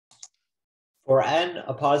For n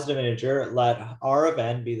a positive integer, let r of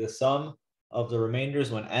n be the sum of the remainders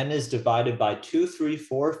when n is divided by 2, 3,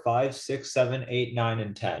 4, 5, 6, 7, 8, 9,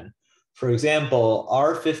 and 10. For example,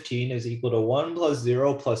 R15 is equal to 1 plus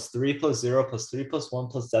 0 plus 3 plus 0 plus 3 plus 1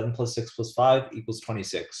 plus 7 plus 6 plus 5 equals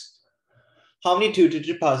 26. How many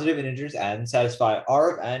two-digit positive integers n satisfy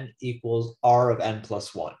R of n equals R of n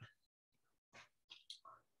plus 1?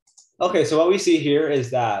 Okay, so what we see here is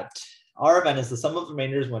that R of n is the sum of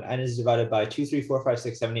remainders when n is divided by 2, 3, 4, 5,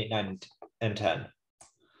 6, 7, 8, 9, and 10.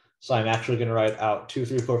 So I'm actually going to write out 2,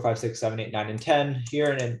 3, 4, 5, 6, 7, 8, 9, and 10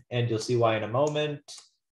 here, and you'll see why in a moment.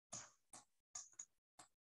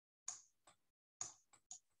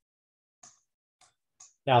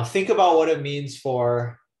 Now think about what it means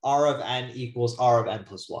for R of n equals R of n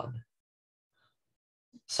plus 1.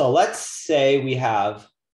 So let's say we have,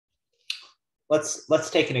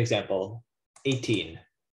 let's take an example, 18.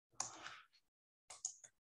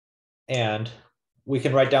 And we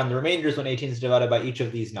can write down the remainders when 18 is divided by each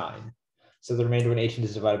of these 9. So the remainder when 18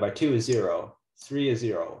 is divided by 2 is 0, 3 is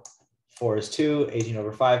 0, 4 is 2, 18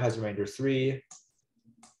 over 5 has remainder 3,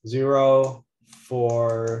 0,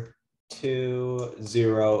 4, 2,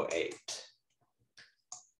 0, 8.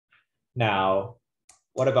 Now,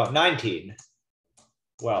 what about 19?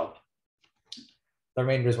 Well, the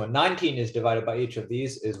remainders when 19 is divided by each of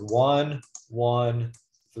these is 1, 1,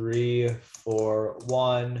 3, 4,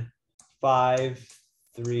 1, 5,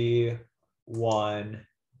 3, 1,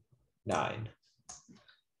 9.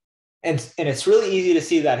 And it's really easy to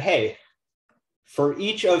see that, hey, for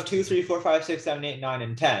each of 2, 3, 4, 5, 6, 7, 8, 9,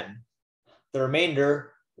 and 10, the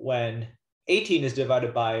remainder when 18 is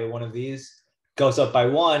divided by one of these goes up by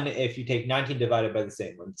 1 if you take 19 divided by the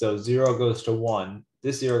same one. So 0 goes to 1,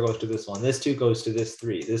 this 0 goes to this one, this 2 goes to this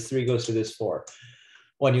 3 goes to this 4,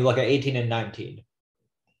 when you look at 18 and 19.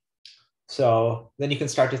 So then you can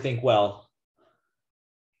start to think, well,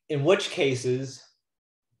 in which cases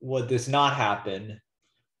would this not happen?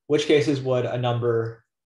 Which cases would a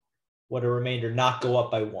remainder not go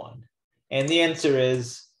up by 1? And the answer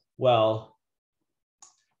is, well,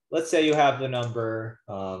 let's say you have the number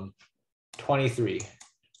 23,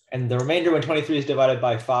 and the remainder when 23 is divided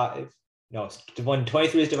by 5, no, when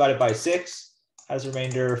 23 is divided by 6 has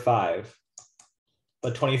remainder 5,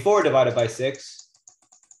 but 24 divided by 6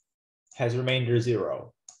 has remainder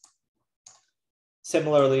 0.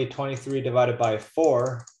 Similarly, 23 divided by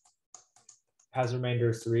 4 has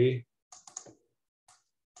remainder 3,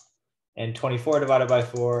 and 24 divided by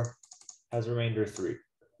 4 has remainder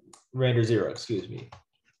 0, excuse me.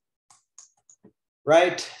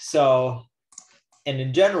 Right? So, and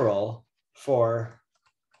in general,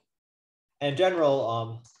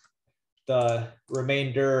 the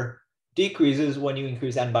remainder decreases when you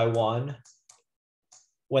increase n by 1,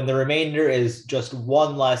 when the remainder is just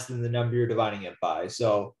 1 less than the number you're dividing it by.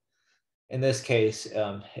 So in this case,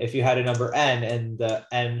 if you had a number n and the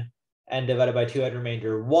n divided by 2 had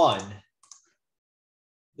remainder 1,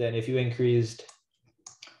 then if you increased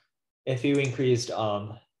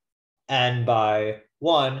n by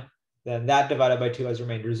 1, then that divided by 2 has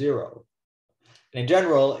remainder 0. And in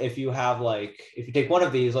general, if you have if you take one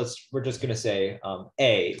of these, we're just going to say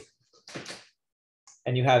a,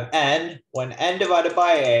 and you have n, when n divided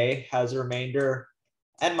by a has a remainder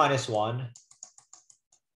n minus 1,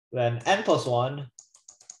 then n plus 1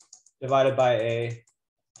 divided by a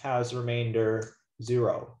has remainder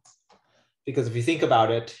 0. Because if you think about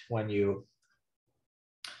it, when you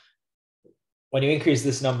increase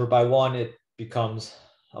this number by 1, it becomes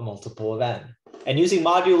a multiple of n. And using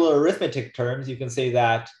modular arithmetic terms, you can say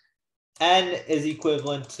that n is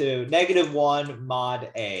equivalent to -1 mod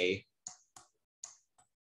a.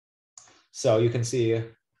 So you can see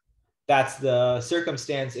that's the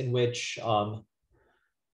circumstance in which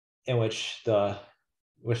the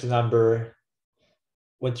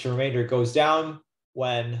remainder goes down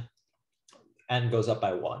when n goes up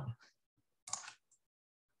by 1.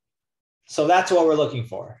 So that's what we're looking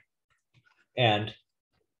for. And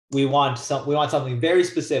we want something very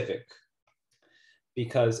specific,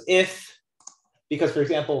 because for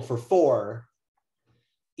example, for 4,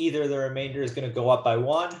 either the remainder is going to go up by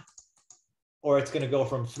 1, or it's going to go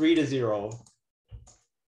from 3 to 0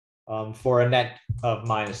 for a net of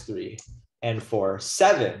 -3. And for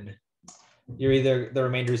 7, the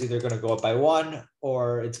remainder is either going to go up by 1,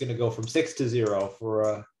 or it's going to go from 6 to 0 for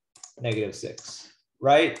a -6,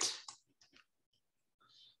 right?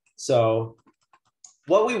 So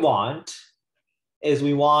what we want is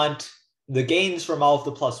the gains from all of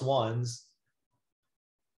the +1s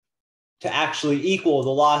to actually equal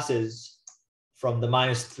the losses from the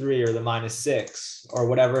 -3 or the -6 or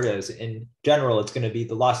whatever it is. In general, it's going to be,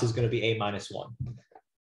 the loss is going to be a -1.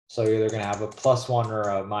 So you're either going to have a +1 or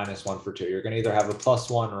a -1 for 2. You're going to either have a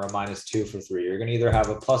 +1 or a -2 for 3. You're going to either have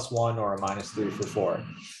a +1 or a -3 for 4.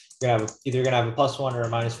 You're going to have either going to have a +1 or a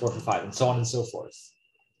 -4 for 5, and so on and so forth.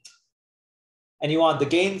 And you want the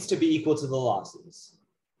gains to be equal to the losses.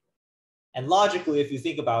 And logically, if you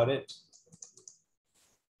think about it,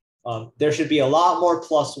 there should be a lot more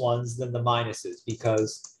 +1s than the minuses,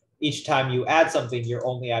 because each time you add something, you're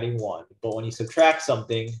only adding 1. But when you subtract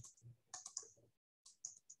something,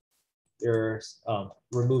 you're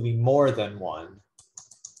removing more than 1.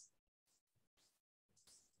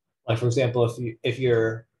 Like for example, if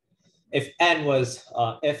n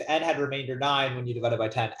had remainder 9 when you divide it by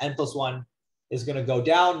 10, n plus 1 is going to go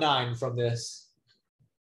down 9 from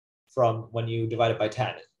when you divide it by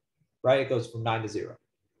 10, right? It goes from 9 to 0.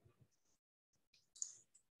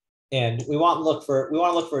 And we want to look for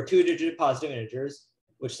 2-digit positive integers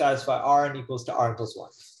which satisfy Rn equals to Rn plus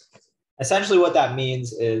 1. Essentially what that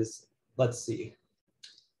means is, let's see.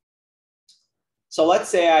 So let's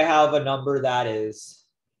say I have a number that is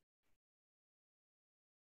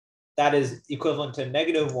equivalent to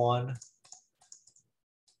 -1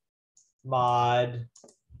 mod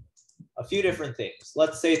a few different things.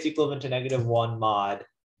 Let's say it's equivalent to -1 mod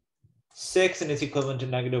 6 and it's equivalent to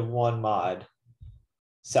 -1 mod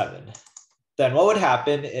 7. Then what would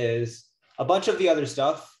happen is a bunch of the other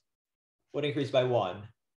stuff would increase by 1.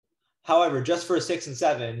 However, just for 6 and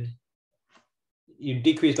 7, you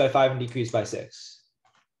decrease by 5 and decrease by 6.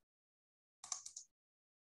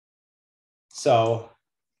 So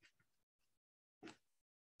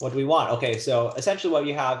what do we want? Okay, so essentially what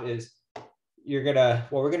you have is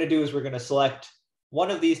what we're gonna do is we're gonna select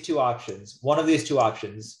one of these two options,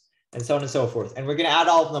 and so on and so forth. And we're gonna add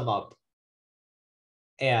all of them up.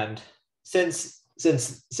 And since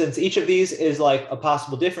each of these is like a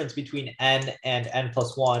possible difference between n and n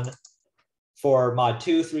plus 1 for mod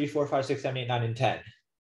 2, 3, 4, 5, 6, 7, 8, 9, and 10,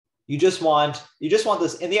 you just want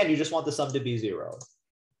this, in the end, you just want the sum to be 0.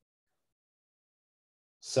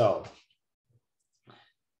 So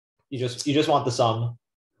you just want the sum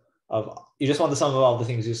of all the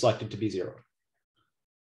things you selected to be 0.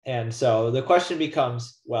 And so the question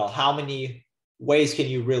becomes, well, how many ways can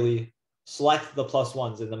you really select the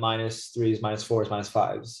 +1s in the -3s, -4s,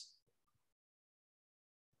 -5s?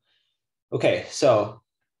 Okay, so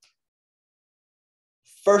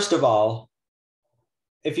first of all,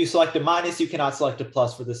 if you select a minus, you cannot select a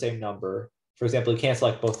plus for the same number. For example, you can't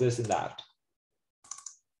select both this and that.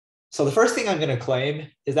 So the first thing I'm going to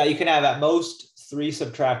claim is that you can have at most 3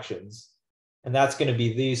 subtractions, and that's going to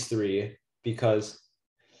be these 3, because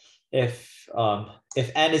if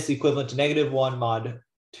n is equivalent to -1 mod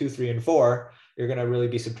 2, 3, and 4, you're going to really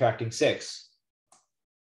be subtracting 6,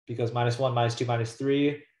 because -1, -2,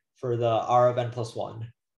 -3 for the R of n plus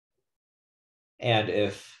 1. And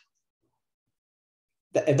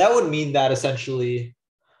that would mean that essentially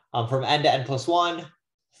from n to n plus 1,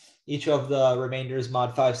 each of the remainders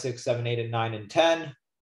mod 5, 6, 7, 8, and 9, and 10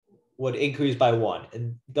 would increase by 1.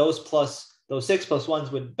 And those 6 plus 1s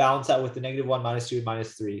would balance out with the -1, -2, and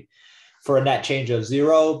 -3 for a net change of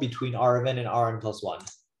 0 between R of n and Rn plus 1.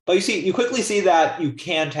 But you quickly see that you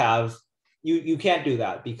can't do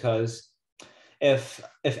that, because if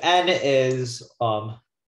n is -1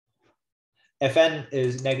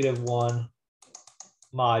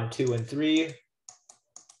 mod 2 and 3,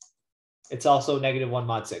 it's also -1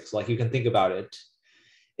 mod 6. Like, you can think about it.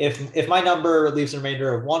 If my number leaves a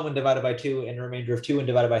remainder of 1 when divided by 2 and a remainder of 2 when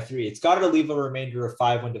divided by 3, it's got to leave a remainder of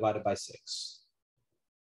 5 when divided by 6.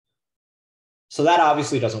 So that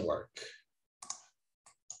obviously doesn't work.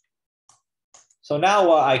 So now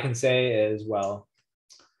what I can say is, well,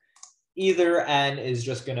 either n is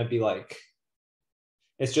just going to be like,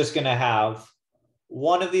 it's just going to have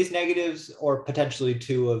one of these negatives or potentially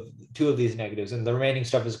two of these negatives, and the remaining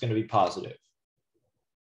stuff is going to be positive.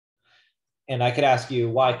 And I could ask you,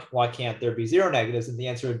 why can't there be 0 negatives? And the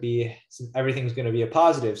answer would be, everything's going to be a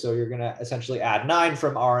positive. So you're going to essentially add 9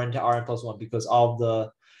 from Rn to Rn plus 1, because all of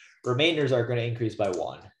the remainders are going to increase by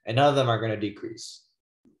 1, and none of them are going to decrease.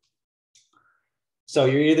 So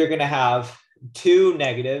you're either going to have 2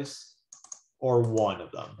 negatives or 1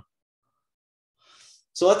 of them.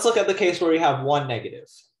 So let's look at the case where we have 1 negative.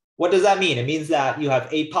 What does that mean? It means that you have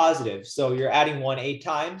 8 positives. So you're adding 1 8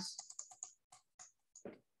 times,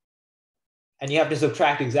 and you have to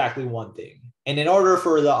subtract exactly one thing. And in order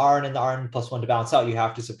for the Rn and the Rn plus 1 to balance out, you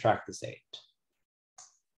have to subtract this 8,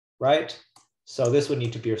 right? So this would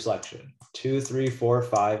need to be your selection. 2, 3, 4,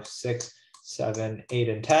 5, 6, 7, 8,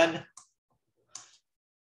 and 10.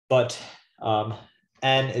 But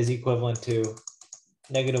n is equivalent to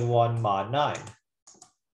 -1 mod 9.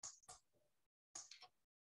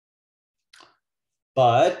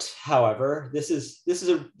 But however, this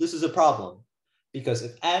is a problem, because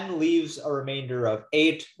if n leaves a remainder of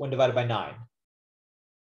 8 when divided by 9,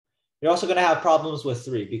 you're also going to have problems with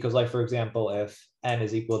 3, because like, for example, if n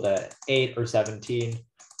is equal to 8 or 17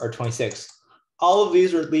 or 26, all of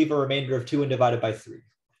these would leave a remainder of 2 when divided by 3,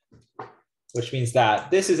 which means that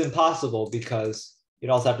this is impossible, because you'd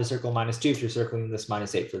also have to circle -2 if you're circling this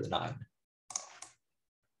 -8 for the 9.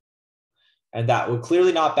 And that would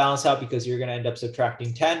clearly not balance out, because you're going to end up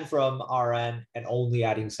subtracting 10 from Rn and only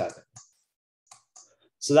adding 7.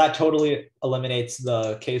 So that totally eliminates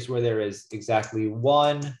the case where there is exactly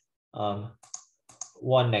one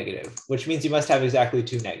negative, which means you must have exactly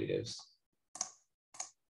 2 negatives.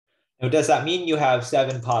 Now, does that mean you have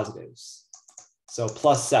 7 positives? So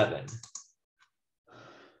 +7.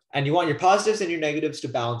 And you want your positives and your negatives to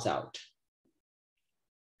balance out.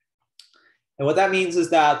 And what that means is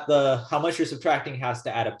that how much you're subtracting has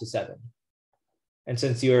to add up to 7. And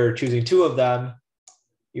since you're choosing 2 of them,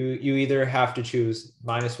 you either have to choose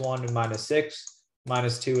 -1 and -6,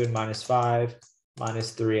 -2 and -5,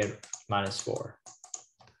 -3 and -4.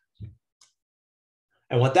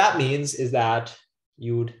 And what that means is that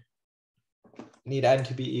you would need n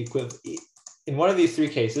to be equivalent. In one of these 3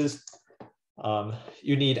 cases,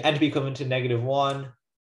 you need n to be equivalent to -1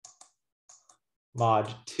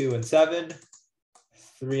 mod 2 and 7,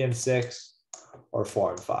 3 and 6, or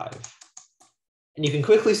 4 and 5. And you can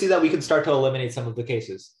quickly see that we can start to eliminate some of the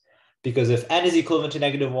cases, because if n is equivalent to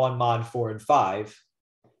 -1 mod 4 and 5,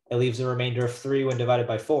 it leaves a remainder of 3 when divided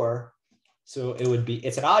by 4. So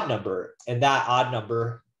it's an odd number, and that odd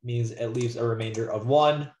number means it leaves a remainder of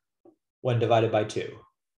 1 when divided by 2,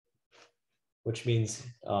 which means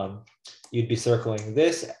you'd be circling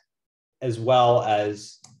this as well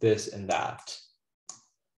as this and that.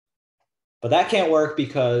 But that can't work,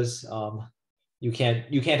 because you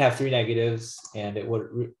can't have 3 negatives, and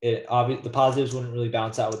the positives wouldn't really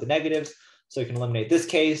balance out with the negatives. So you can eliminate this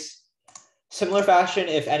case. Similar fashion,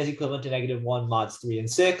 if n is equivalent to -1 mods 3 and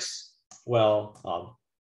 6, well,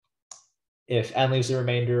 if n leaves a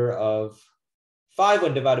remainder of 5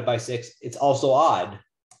 when divided by 6, it's also odd,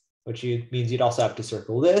 which means you'd also have to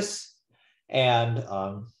circle this, and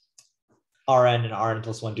Rn and Rn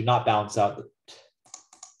plus 1 do not balance out.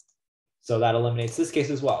 So that eliminates this case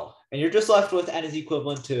as well. And you're just left with n is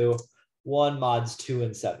equivalent to 1 mods 2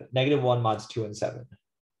 and 7, -1 mods 2 and 7.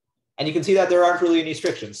 And you can see that there aren't really any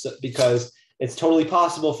restrictions, because it's totally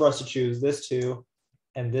possible for us to choose this 2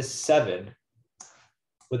 and this 7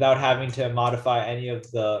 without having to modify any of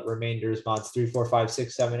the remainders, mods 3, 4, 5,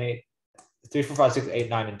 6, 7, 8, 3, 4, 5, 6, 8,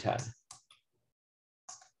 9, and 10.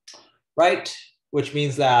 Right? Which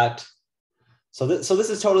means that, so this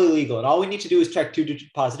is totally legal. And all we need to do is check 2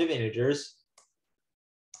 positive integers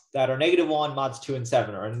that are -1 mods 2 and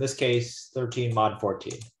 7, or in this case, 13 mod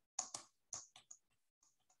 14.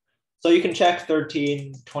 So you can check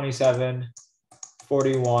 13, 27,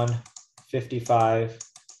 41, 55,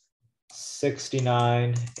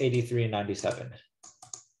 69, 83, and 97.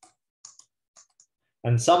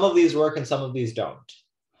 And some of these work and some of these don't.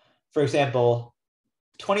 For example,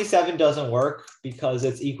 27 doesn't work because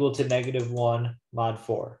it's equal to -1 mod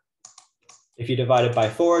 4. If you divide it by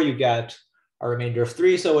 4, you get a remainder of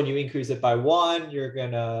 3. So when you increase it by 1,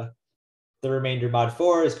 the remainder mod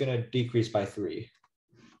 4 is gonna decrease by 3.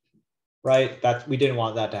 Right? We didn't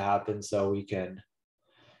want that to happen, so we can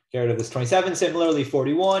get rid of this 27. Similarly,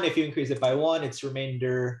 41, if you increase it by 1, its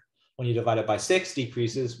remainder when you divide it by 6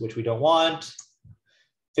 decreases, which we don't want.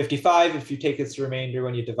 55, if you take its remainder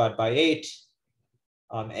when you divide by 8,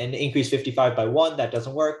 and increase 55 by 1, that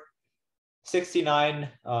doesn't work.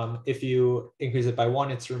 69, if you increase it by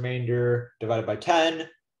 1, its remainder divided by 10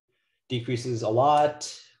 decreases a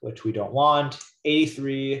lot, which we don't want.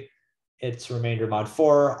 83, its remainder mod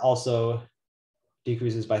 4 also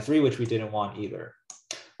decreases by 3, which we didn't want either.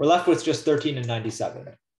 We're left with just 13 and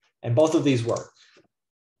 97, and both of these work.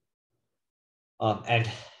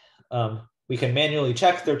 We can manually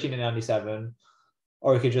check 13 and 97,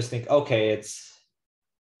 or we could just think, okay,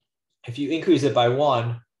 if you increase it by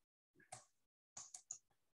 1,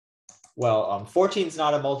 well, 14 is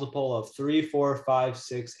not a multiple of 3, 4, 5,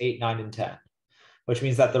 6, 8, 9, and 10, which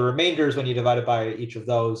means that the remainders, when you divide it by each of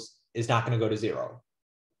those, is not going to go to 0.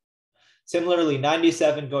 Similarly,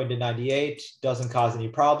 97 going to 98 doesn't cause any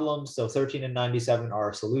problems. So 13 and 97 are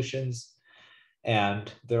our solutions, and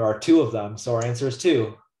there are 2 of them. So our answer is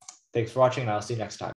 2. Thanks for watching, and I'll see you next time.